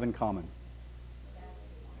level have in common?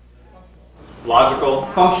 Logical.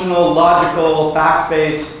 Functional, logical,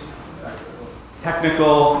 fact-based,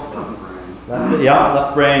 technical.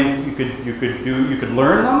 Left brain. You could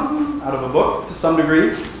learn them out of a book to some degree,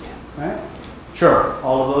 right? Sure,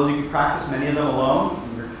 all of those you could practice, many of them alone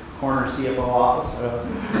in your corner CFO office.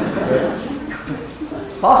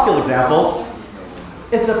 Soft skill examples.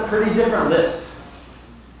 It's a pretty different list.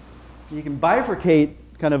 You can bifurcate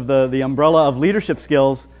kind of the umbrella of leadership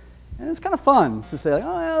skills, and it's kind of fun to say, like,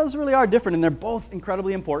 oh, yeah, those really are different, and they're both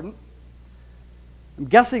incredibly important. I'm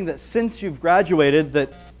guessing that since you've graduated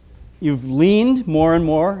that you've leaned more and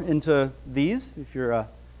more into these, if you're a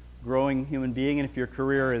growing human being, and if your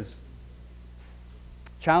career is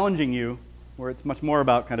challenging you, where it's much more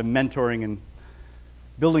about kind of mentoring and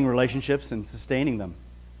building relationships and sustaining them.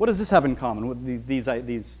 What does this have in common? These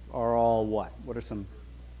are all what? What are some?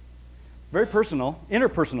 Very personal.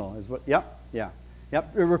 Interpersonal is what, yep. It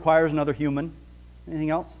requires another human. Anything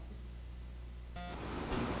else?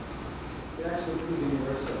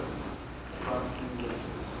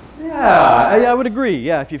 Yeah, I would agree.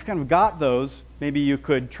 Yeah, if you've kind of got those, maybe you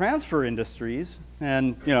could transfer industries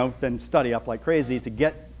and, you know, then study up like crazy to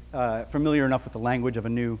get familiar enough with the language of a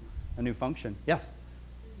new function. Yes?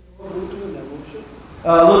 A little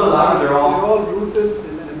bit louder. They're all rooted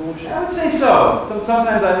in emotion. I would say so.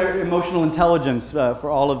 Sometimes I hear emotional intelligence for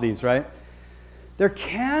all of these, right? There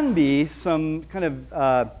can be some kind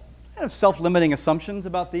of self-limiting assumptions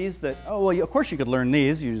about these that, oh, well, of course you could learn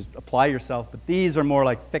these, you just apply yourself, but these are more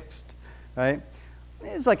like fixed, right?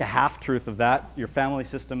 It's like a half-truth of that. Your family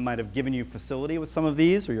system might have given you facility with some of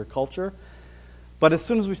these, or your culture. But as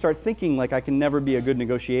soon as we start thinking like I can never be a good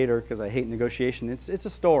negotiator because I hate negotiation, it's a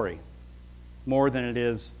story more than it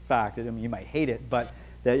is fact. I mean, you might hate it, but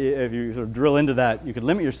that if you sort of drill into that, you could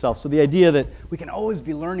limit yourself. So the idea that we can always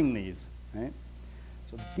be learning these, right?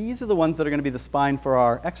 So these are the ones that are going to be the spine for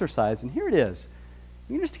our exercise, and here it is.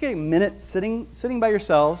 You can just take a minute sitting by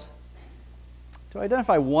yourselves to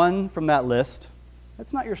identify one from that list.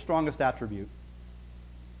 That's not your strongest attribute.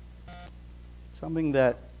 Something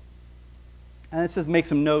that, and it says make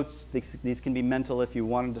some notes. These can be mental. If you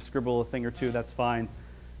wanted to scribble a thing or two, that's fine.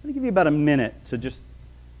 I'm going to give you about a minute to just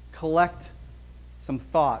collect some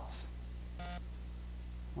thoughts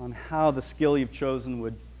on how the skill you've chosen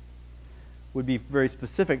would be very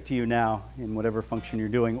specific to you now in whatever function you're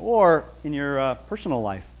doing, or in your personal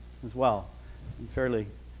life as well. I'm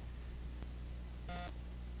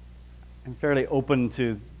fairly open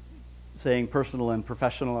to saying personal and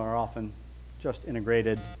professional are often just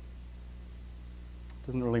integrated. It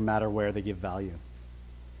doesn't really matter where they give value.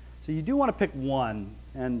 So you do want to pick one,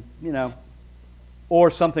 and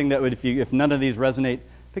or something that would, if none of these resonate,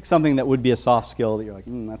 pick something that would be a soft skill that you're like,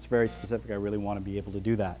 that's very specific. I really want to be able to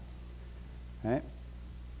do that. Right? And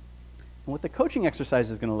what the coaching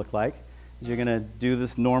exercise is going to look like is you're going to do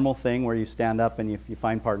this normal thing where you stand up and you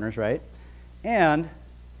find partners, right? And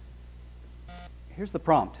here's the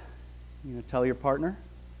prompt. You're going to tell your partner.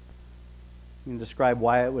 You can describe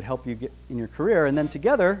why it would help you get in your career, and then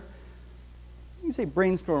together, you can say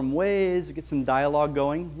brainstorm ways, get some dialogue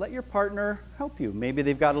going. Let your partner help you. Maybe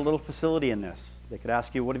they've got a little facility in this. They could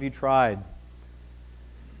ask you, what have you tried?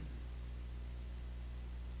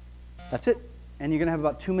 That's it. And you're going to have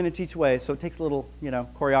about 2 minutes each way, so it takes a little,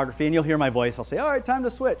 choreography, and you'll hear my voice. I'll say, all right, time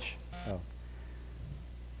to switch. So,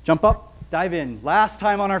 jump up, dive in. Last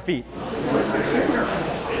time on our feet.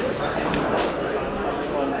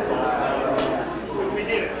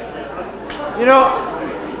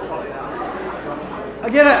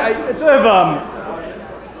 Again, I sort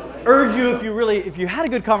of urge you, if you had a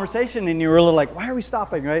good conversation and you were a little like, why are we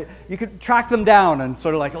stopping, right? You could track them down and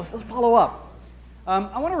sort of like, let's follow up.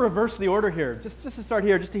 I want to reverse the order here, just to start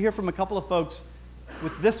here, just to hear from a couple of folks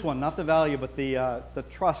with this one, not the value, but the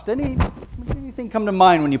trust. Anything come to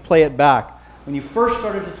mind when you play it back? When you first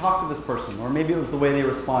started to talk to this person, or maybe it was the way they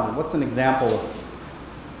responded. What's an example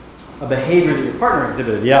of a behavior that your partner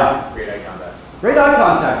exhibited? Yeah. Great eye contact. Great eye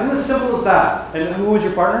contact. Isn't it as simple as that? And who was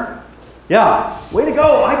your partner? Yeah. Way to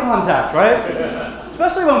go, eye contact, right?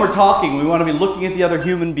 Especially when we're talking, we want to be looking at the other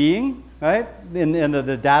human being, right? And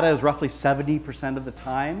the data is roughly 70% of the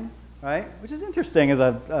time, right? Which is interesting, as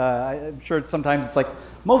I'm sure sometimes it's like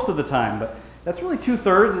most of the time, but that's really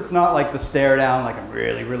 2/3. It's not like the stare down, like I'm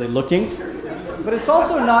really, really looking. But it's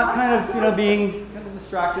also not kind of, being kind of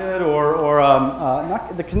distracted or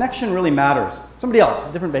not, the connection really matters. Somebody else,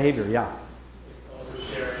 different behavior, yeah.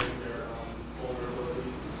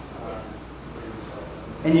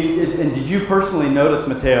 And did you personally notice,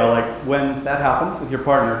 Matteo, like when that happened with your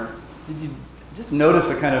partner, did you just notice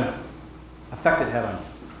a kind of affected head on you?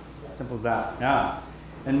 Simple as that, yeah.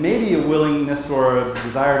 And maybe a willingness or a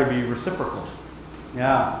desire to be reciprocal.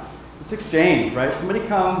 Yeah. This exchange, right? Somebody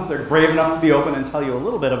comes, they're brave enough to be open and tell you a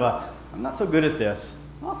little bit of I'm not so good at this.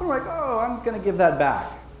 Often we're like, oh, I'm going to give that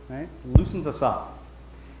back, right? It loosens us up.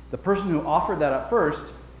 The person who offered that at first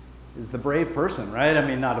is the brave person, right? I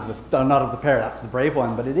mean, not of the pair, that's the brave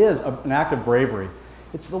one, but it is an act of bravery.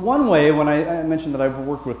 It's the one way, when I mentioned that I've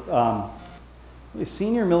worked with really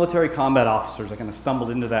senior military combat officers, I kind of stumbled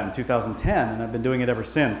into that in 2010, and I've been doing it ever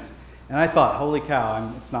since. And I thought, holy cow,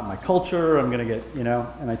 it's not my culture, I'm going to get,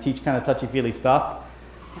 and I teach kind of touchy-feely stuff.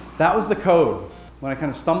 That was the code. When I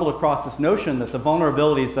kind of stumbled across this notion that the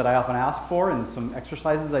vulnerabilities that I often ask for in some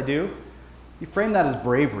exercises I do, you frame that as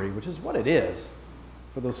bravery, which is what it is.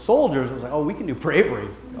 For those soldiers, it was like, oh, we can do bravery.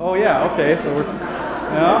 Oh, yeah, okay, so we're,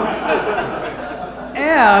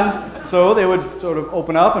 And so they would sort of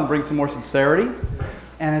open up and bring some more sincerity.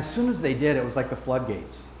 And as soon as they did, it was like the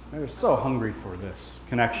floodgates. They were so hungry for this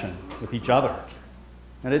connection with each other.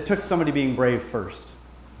 And it took somebody being brave first.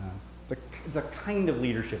 It's a kind of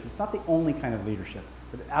leadership. It's not the only kind of leadership,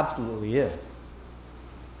 but it absolutely is.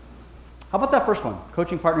 How about that first one?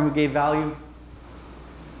 Coaching partner who gave value?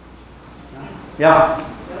 Yeah.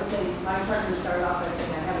 I would say my partner started off by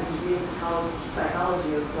saying I have a degree in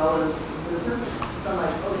psychology as well as business. So I'm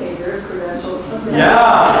like, okay, there's credentials. Yeah,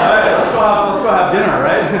 right. Let's go have dinner,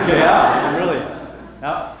 right? Okay, yeah, really.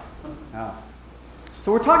 Yeah. Yeah.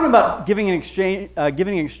 So we're talking about giving and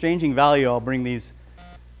exchanging value. I'll bring these.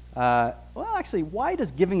 Well, actually, why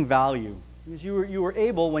does giving value? Because you were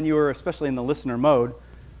able, when you were especially in the listener mode,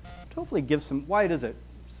 to hopefully give some. Why does it?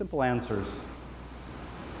 Simple answers.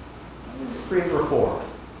 Create rapport.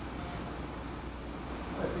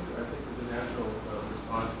 I think there's a natural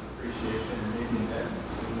response of appreciation and maybe indebtedness.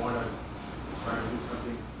 So you want to try to do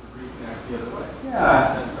something to reconnect the other way.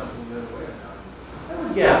 Yeah. Send something the other way about it. I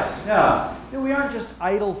would guess, yeah. We aren't just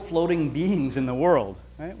idle floating beings in the world,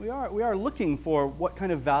 right? We are looking for what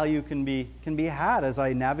kind of value can be had as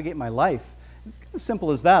I navigate my life. It's kind of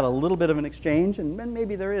simple as that, a little bit of an exchange, and then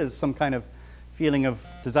maybe there is some kind of feeling of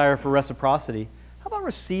desire for reciprocity. How about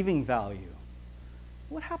receiving value?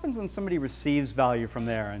 What happens when somebody receives value from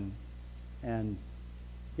there? And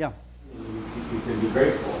yeah. You can be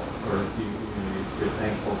grateful, or you're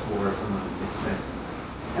thankful for someone's extent.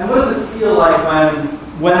 And what does it feel like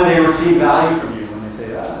when they receive value from you? When they say,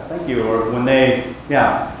 thank you, or when they,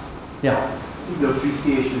 yeah. The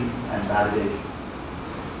appreciation and validation.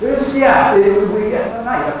 There's, we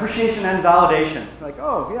get appreciation and validation. Like,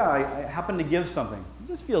 oh, yeah, I happen to give something. It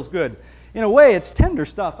just feels good. In a way, it's tender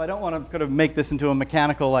stuff. I don't want to kind of make this into a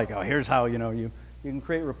mechanical, like, oh, here's how, you you can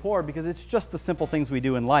create rapport because it's just the simple things we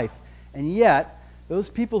do in life. And yet, those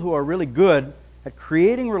people who are really good at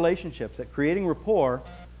creating relationships, at creating rapport,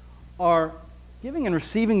 are giving and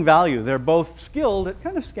receiving value. They're both skilled at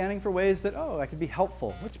kind of scanning for ways that, oh, I could be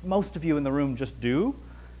helpful, which most of you in the room just do.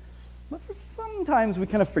 But for sometimes we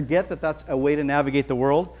kind of forget that that's a way to navigate the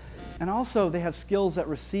world. And also they have skills at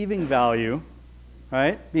receiving value,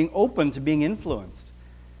 right? Being open to being influenced.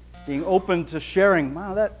 Being open to sharing,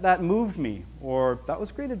 wow, that moved me, or that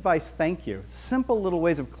was great advice, thank you. Simple little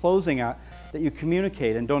ways of closing out that you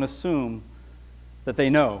communicate and don't assume that they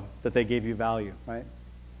know that they gave you value, right?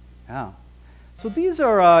 Yeah. So these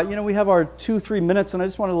are, we have our 2-3 minutes, and I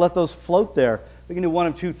just want to let those float there. We can do one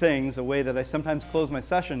of two things. A way that I sometimes close my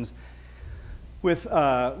sessions with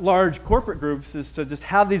large corporate groups is to just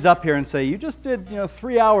have these up here and say, you just did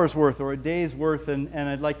 3 hours worth or a day's worth, and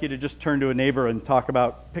I'd like you to just turn to a neighbor and talk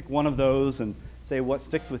about, pick one of those and say what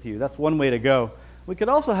sticks with you. That's one way to go. We could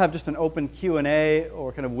also have just an open Q&A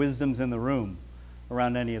or kind of wisdoms in the room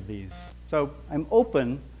around any of these. So I'm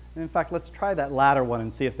open, and in fact, let's try that latter one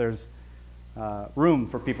and see if there's room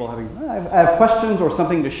for people having, I have questions or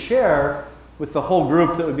something to share with the whole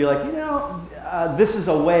group that would be like, this is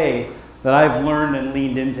a way that I've learned and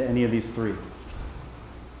leaned into any of these three.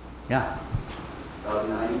 Yeah?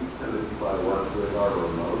 90% of the people I work with are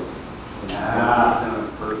remote. And I have in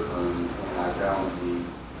person, and I found the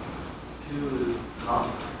 2 is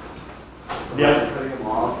tough. Yeah. Cutting them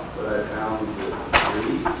off, but I found the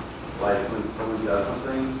 3, like when someone does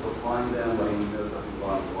something, replying to them, letting them know something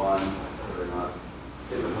one-to-one, so they're not,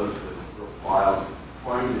 as opposed to this reply, I'm just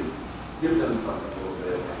trying to give them something a little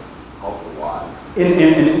bit. A lot.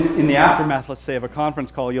 In the aftermath, let's say, of a conference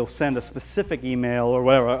call, you'll send a specific email or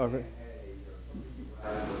whatever.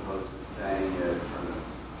 As opposed to saying it.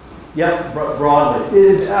 Yeah, broadly.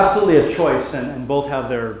 It's absolutely a choice, and both have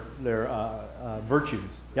their virtues.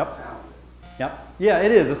 Yep. Yep. Yeah,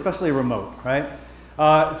 it is, especially remote, right?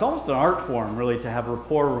 It's almost an art form, really, to have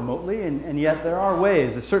rapport remotely, and yet there are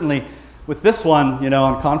ways. Certainly, with this one,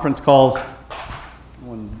 on conference calls,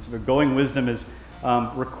 when sort of going wisdom is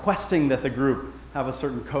requesting that the group have a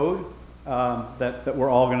certain code that we're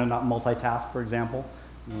all going to not multitask, for example.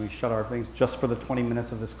 When we shut our things just for the 20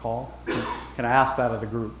 minutes of this call. Can I ask that of the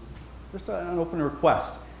group? Just an open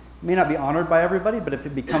request. It may not be honored by everybody, but if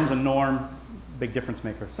it becomes a norm, big difference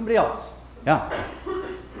maker. Somebody else? Yeah.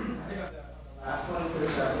 Last one,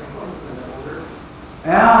 there's that influence in the order.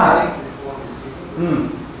 Yeah.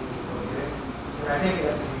 And I think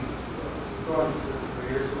as you go into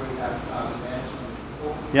careers where you have management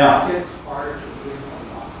people, yeah. It gets harder to bring on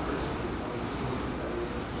off first.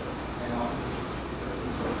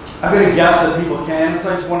 I'm going to guess that people can,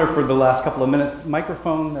 so I just wonder for the last couple of minutes.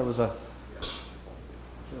 Microphone,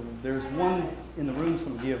 there's one in the room,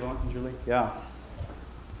 some of you have one, Julie? Yeah.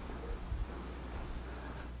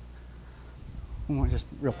 Just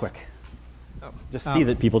real quick. Just see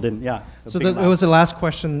that people didn't, yeah. So it was the last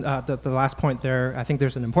question, the last point there. I think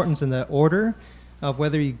there's an importance in the order of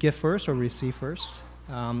whether you give first or receive first.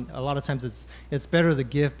 A lot of times it's better to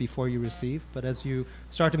give before you receive, but as you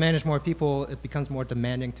start to manage more people, it becomes more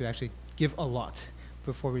demanding to actually give a lot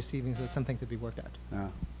before receiving, so it's something to be worked at. Yeah,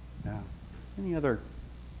 yeah. Any other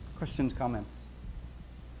questions, comments?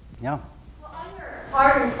 Yeah. Well, on your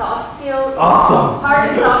hard and soft skills, hard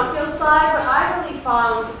and soft skills slide, what I really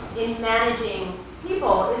found in managing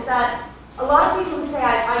people is that a lot of people who say,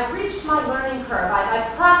 I've reached my learning curve,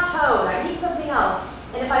 I've plateaued, I need something else.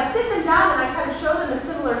 And if I sit them down and I kind of show them a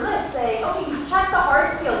similar list, say, okay, you checked the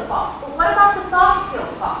hard skills box, but what about the soft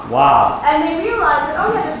skills box? Wow. And they realize that,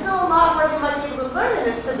 oh yeah, there's still a lot more they might be able to learn in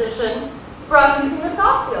this position from using the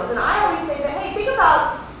soft skills. And I always say that, hey, think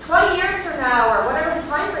about 20 years from now, or whatever the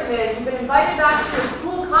time frame is, you've been invited back to your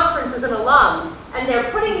school conference as an alum, and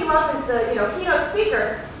they're putting you up as the keynote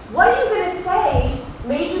speaker. What are you going to say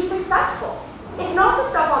made you successful? It's not the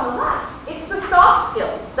stuff on the left. It's the soft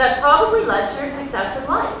skills that probably led to your success in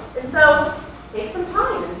life. And so take some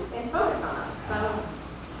time and focus on that. So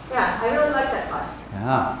yeah, I really like that slide.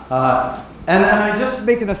 Yeah. And I just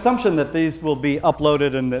make an assumption that these will be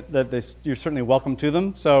uploaded and that you're certainly welcome to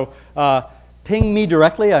them. So ping me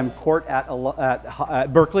directly. I'm Cort at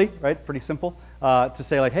Berkeley, right? Pretty simple. To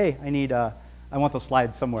say like, hey, I want those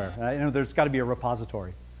slides somewhere. There's got to be a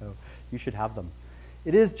repository. So you should have them.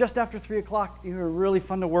 It is just after 3 o'clock. You're really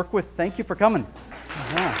fun to work with. Thank you for coming.